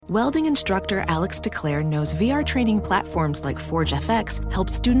Welding instructor Alex DeClaire knows VR training platforms like Forge FX help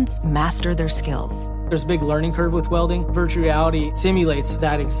students master their skills. There's a big learning curve with welding. Virtual reality simulates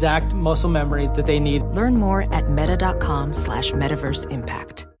that exact muscle memory that they need. Learn more at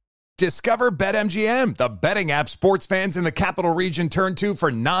meta.com/metaverseimpact. Discover BetMGM, the betting app sports fans in the capital region turn to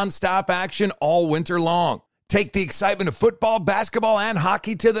for nonstop action all winter long. Take the excitement of football, basketball, and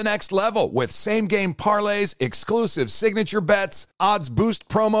hockey to the next level with same-game parlays, exclusive signature bets, odds boost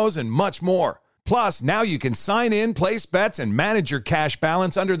promos, and much more. Plus, now you can sign in, place bets, and manage your cash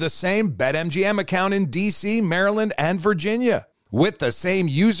balance under the same BetMGM account in D.C., Maryland, and Virginia. With the same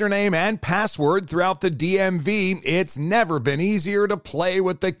username and password throughout the DMV, it's never been easier to play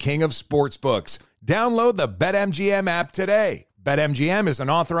with the king of sportsbooks. Download the BetMGM app today. BetMGM is an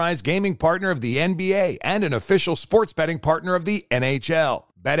authorized gaming partner of the NBA and an official sports betting partner of the NHL.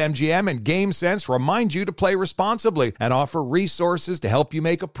 BetMGM and GameSense remind you to play responsibly and offer resources to help you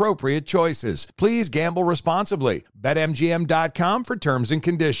make appropriate choices. Please gamble responsibly. BetMGM.com for terms and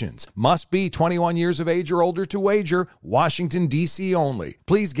conditions. Must be 21 years of age or older to wager. Washington, D.C. only.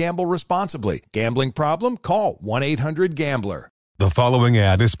 Please gamble responsibly. Gambling problem? Call 1-800-GAMBLER. The following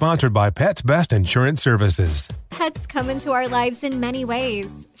ad is sponsored by Pets Best Insurance Services. Pets come into our lives in many ways.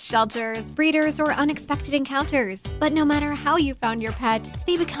 Shelters, breeders, or unexpected encounters. But no matter how you found your pet,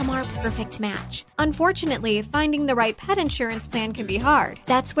 they become our perfect match. Unfortunately, finding the right pet insurance plan can be hard.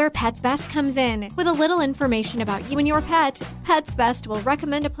 That's where Pets Best comes in. With a little information about you and your pet, Pets Best will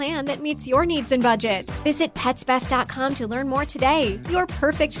recommend a plan that meets your needs and budget. Visit PetsBest.com to learn more today. Your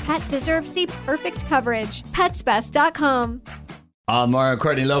perfect pet deserves the perfect coverage. PetsBest.com. I'm Mario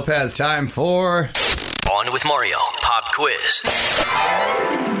Courtney Lopez. Time for On with Mario Pop Quiz.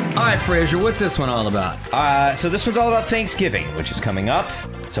 All right, Frazier, what's this one all about? So this one's all about Thanksgiving, which is coming up.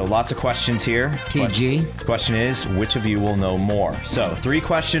 So lots of questions here. TG. Question is, which of you will know more? So 3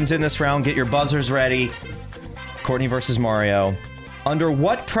 questions in this round. Get your buzzers ready. Courtney versus Mario. Under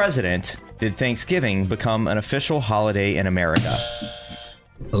what president did Thanksgiving become an official holiday in America?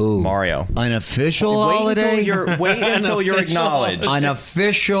 Oh, Mario. An official holiday? Wait until you're acknowledged. An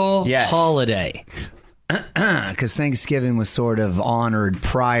official holiday. Because Thanksgiving was sort of honored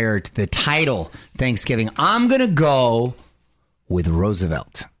prior to the title Thanksgiving. I'm going to go with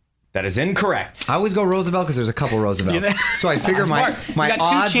Roosevelt. That is incorrect. I always go Roosevelt because there's a couple Roosevelts. So I figure my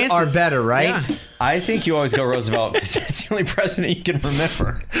odds are better, right? Yeah. I think you always go Roosevelt because that's the only president you can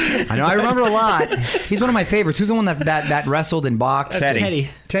remember. I know, I remember a lot. He's one of my favorites. Who's the one that wrestled in box? Teddy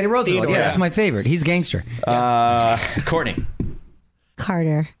Roosevelt. Theodore, Yeah, that's my favorite. He's a gangster. Courtney.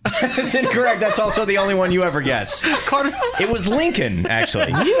 Carter. That's incorrect. That's also the only one you ever guess. Carter. It was Lincoln,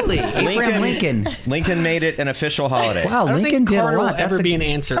 actually. Really? Abraham Lincoln. Lincoln made it an official holiday. Wow, I don't Lincoln think did Carter a lot. will ever be an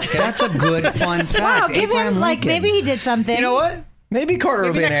answer. Okay? That's a good, fun fact. Wow, give Abraham him, like, Lincoln. maybe he did something. You know what? Maybe Carter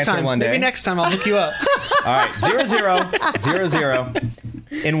will be an answer one day. Maybe next time I'll look you up. All right, 0-0.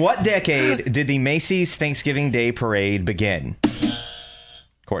 0-0. In what decade did the Macy's Thanksgiving Day Parade begin?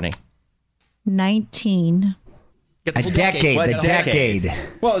 Courtney. 19. Get A decade. What The decade? decade.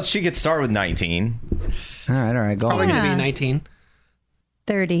 Well, she could start with 19. All right. Go Probably on. going to be 19.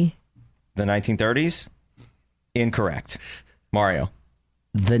 30. The 1930s? Incorrect. Mario.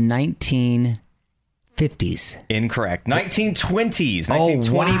 The 1950s. Incorrect. 1920s.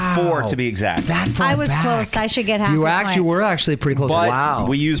 1924 wow. to be exact. That far I was back. close. I should get half You a actually point. were actually pretty close. But wow.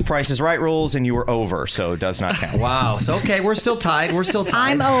 we use Price is Right rules, and you were over, so it does not count. Wow. So, okay, we're still tied.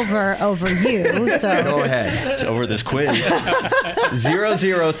 I'm over you, so. Go ahead. It's over this quiz.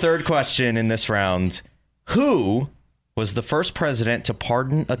 0-0, third question in this round. Who was the first president to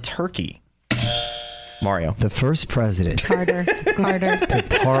pardon a turkey? Mario. The first president Carter. to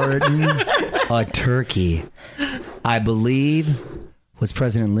pardon a turkey, I believe, was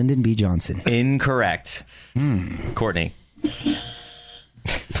President Lyndon B. Johnson. Incorrect. Courtney.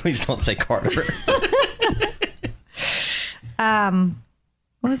 Please don't say Carter.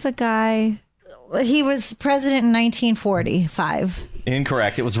 What was the guy? He was president in 1945.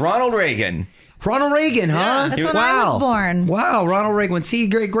 Incorrect. It was Ronald Reagan. Ronald Reagan, huh? That's when I was born. Wow, Ronald Reagan. See,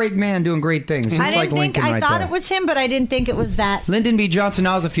 great man doing great things. Just I didn't like think, Lincoln I right thought there. it was him, but I didn't think it was that. Lyndon B. Johnson,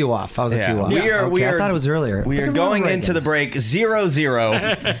 I was a few off. We are, I thought it was earlier. We Look are at going Ronald into Reagan. the break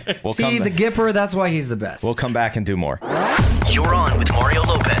 0-0. We'll See, the Gipper, that's why he's the best. We'll come back and do more. You're on with Mario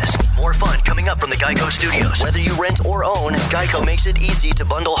Lopez. More fun coming up from the Geico Studios. Whether you rent or own, Geico makes it easy to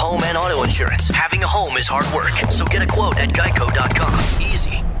bundle home and auto insurance. Having a home is hard work, so get a quote at geico.com.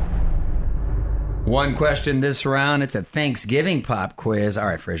 Easy. One question this round. It's a Thanksgiving pop quiz. All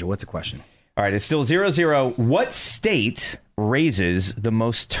right, Frazier, what's the question? All right, it's still 0-0. What state raises the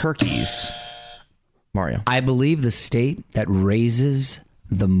most turkeys? Mario. I believe the state that raises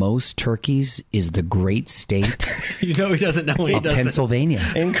the most turkeys is the great state You know he doesn't know when he of does Pennsylvania.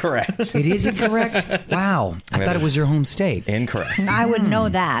 Incorrect. It is incorrect? Wow. I thought it was your home state. Incorrect. I would know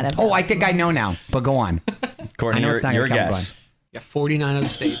that. Oh, I think I know now, but go on. Courtney, I know it's not your your count, guess. Yeah, 49 other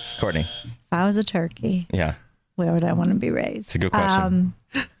states. Courtney. If I was a turkey, Yeah. where would I want to be raised? It's a good question.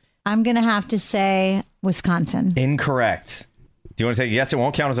 I'm going to have to say Wisconsin. Incorrect. Do you want to take a guess? It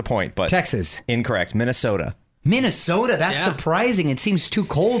won't count as a point, but Texas. Incorrect. Minnesota. Minnesota, that's surprising. It seems too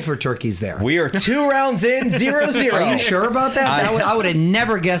cold for turkeys there. We are 2 rounds in, 0-0. Are you sure about that? I would have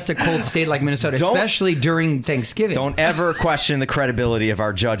never guessed a cold state like Minnesota, especially during Thanksgiving. Don't ever question the credibility of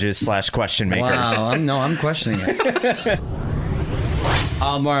our judges / question makers. Wow, I'm questioning it.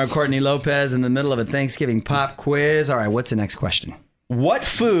 I'm Mario Courtney Lopez in the middle of a Thanksgiving pop quiz. All right, what's the next question? What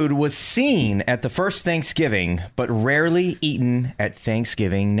food was seen at the first Thanksgiving, but rarely eaten at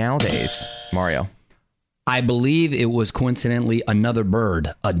Thanksgiving nowadays? Mario. I believe it was coincidentally another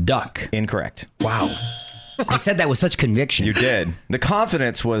bird, a duck. Incorrect. Wow. I said that with such conviction. You did. The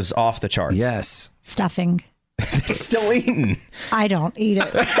confidence was off the charts. Yes. Stuffing. It's still eaten. I don't eat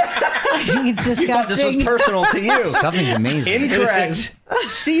it. I think it's disgusting. You thought this was personal to you. Stuffing's amazing. Incorrect.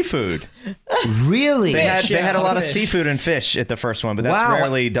 Seafood. Really? They had a lot of seafood and fish at the first one, but that's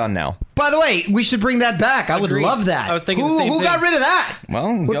rarely done now. By the way, we should bring that back. I would love that. I was thinking the same Who thing. got rid of that?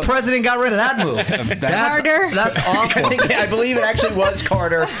 Well, what president got rid of that move? Carter. That's awful. I believe it actually was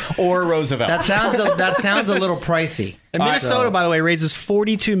Carter or Roosevelt. That sounds a little pricey. And Minnesota, by the way, raises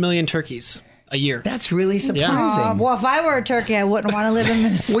 42 million turkeys a year. That's really surprising. Well, if I were a turkey, I wouldn't want to live in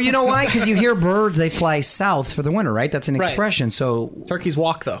Minnesota. Well, you know why? Because you hear birds, they fly south for the winter, right? That's an Right. expression. So Turkeys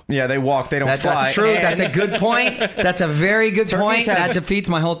walk, though. Yeah, they walk. They don't fly. That's true. And That's a good point. That's a very good point. That defeats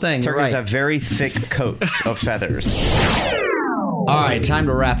my whole thing. You're turkeys right. have very thick coats of feathers. All right, time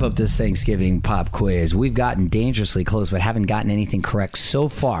to wrap up this Thanksgiving pop quiz. We've gotten dangerously close, but haven't gotten anything correct so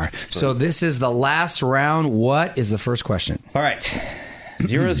far. So this is the last round. What is the first question? All right.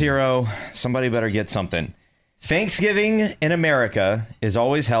 0-0. Somebody better get something. Thanksgiving in America is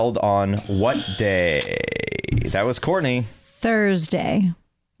always held on what day? That was Courtney. Thursday,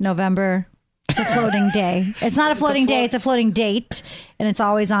 November. It's a floating day. It's not a floating day. It's a floating date, and it's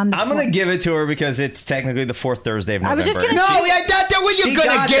always on the. I'm going to give it to her because it's technically the 4th Thursday of I November. was just gonna that was She you going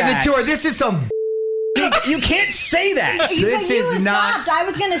got to give that. it to her. This is some. You can't say that. This is not. I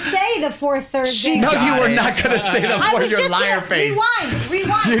was going to say the fourth Thursday. No, got you were it. not going to say that I for was your just liar gonna- face.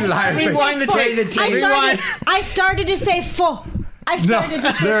 Rewind. You liar face. Rewind the tape. I started to say full. I started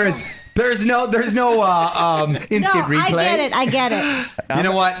to say There's no instant replay. I get it. You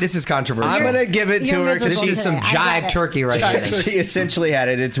know what? This is controversial. I'm going to give it to You're her because miserable This is some today. I get jive it. turkey right here. she essentially had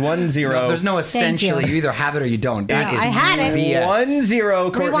it. It's 1-0. No, there's no essentially. You either have it or you don't. That is I had it. BS. 1-0.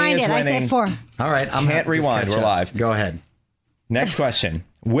 Courtney Rewind is it. I winning. say 4. All right, I'm Can't rewind. We're live. Go ahead. Next question.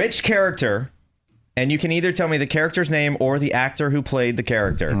 Which character, and you can either tell me the character's name or the actor who played the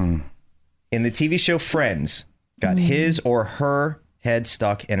character, in the TV show Friends, got his or her head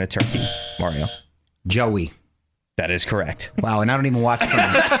stuck in a turkey? Mario. Joey. That is correct. Wow, and I don't even watch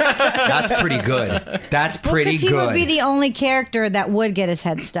Friends. That's pretty good. That's pretty He good. would be the only character that would get his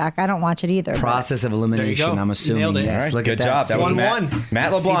head stuck. I don't watch it either. Process of elimination. go. I'm You assuming. nailed it. Yes. All right, Look good at job. That was 1-1.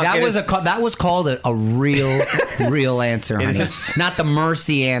 Matt LeBlanc. See, that It was is- that was called a real answer, honey. Not the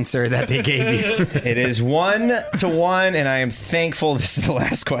mercy answer that they gave you. It is 1-1, and I am thankful this is the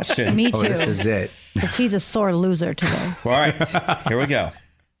last question. Me too. Oh, this is it. 'Cause he's a sore loser today. All right, here we go.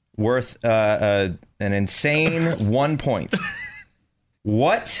 Worth an insane 1 point.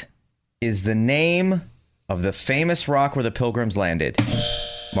 What is the name of the famous rock where the Pilgrims landed?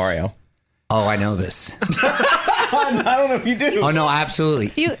 Mario. Oh, I know this. I don't know if you do. Oh no,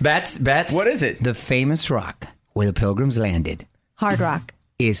 absolutely. Bets. What is it? The famous rock where the Pilgrims landed Hard Rock.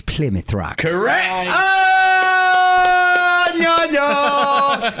 is Plymouth Rock. Correct. Oh,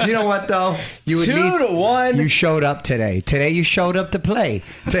 no. You know what though? You 2-1. You showed up today. Today you showed up to play.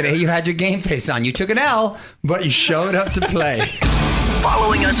 Today you had your game face on. You took an L, but you showed up to play.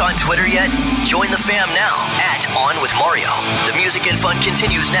 Following us on Twitter yet? Join the fam now at On With Mario. The music and fun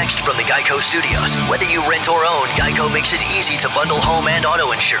continues next from the Geico Studios. Whether you rent or own, Geico makes it easy to bundle home and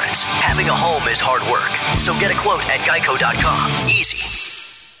auto insurance. Having a home is hard work, so get a quote at geico.com. Easy.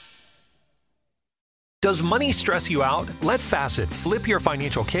 Does money stress you out? Let Facet flip your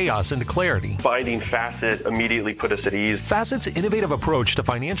financial chaos into clarity. Finding Facet immediately put us at ease. Facet's innovative approach to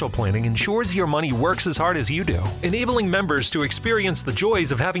financial planning ensures your money works as hard as you do, enabling members to experience the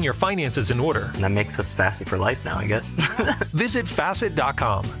joys of having your finances in order. And that makes us Facet for life now, I guess. Visit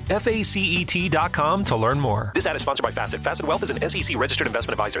Facet.com, FACET.com to learn more. This ad is sponsored by Facet. Facet Wealth is an SEC registered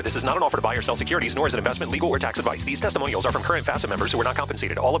investment advisor. This is not an offer to buy or sell securities, nor is it investment, legal, or tax advice. These testimonials are from current Facet members who are not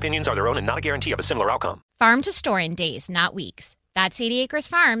compensated. All opinions are their own and not a guarantee of a similar outcome. Farm to store in days, not weeks. That's 80 Acres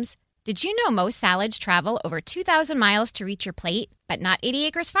Farms. Did you know most salads travel over 2,000 miles to reach your plate? But not 80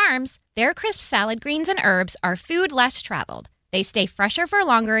 Acres Farms. Their crisp salad greens and herbs are food less traveled. They stay fresher for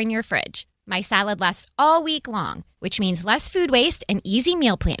longer in your fridge. My salad lasts all week long, which means less food waste and easy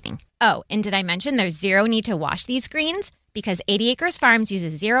meal planning. Oh, and did I mention there's zero need to wash these greens? Because 80 Acres Farms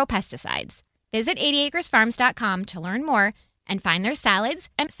uses zero pesticides. Visit 80acresfarms.com to learn more and find their salads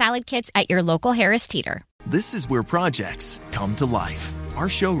and salad kits at your local Harris Teeter. This is where projects come to life. Our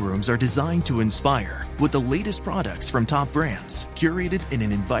showrooms are designed to inspire with the latest products from top brands, curated in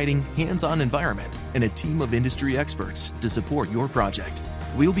an inviting, hands-on environment, and a team of industry experts to support your project.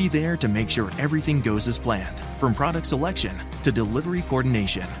 We'll be there to make sure everything goes as planned, from product selection to delivery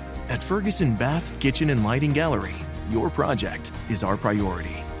coordination. At Ferguson Bath, Kitchen, and Lighting Gallery, your project is our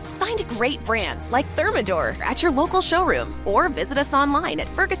priority. Find great brands like Thermador at your local showroom or visit us online at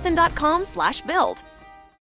ferguson.com/build.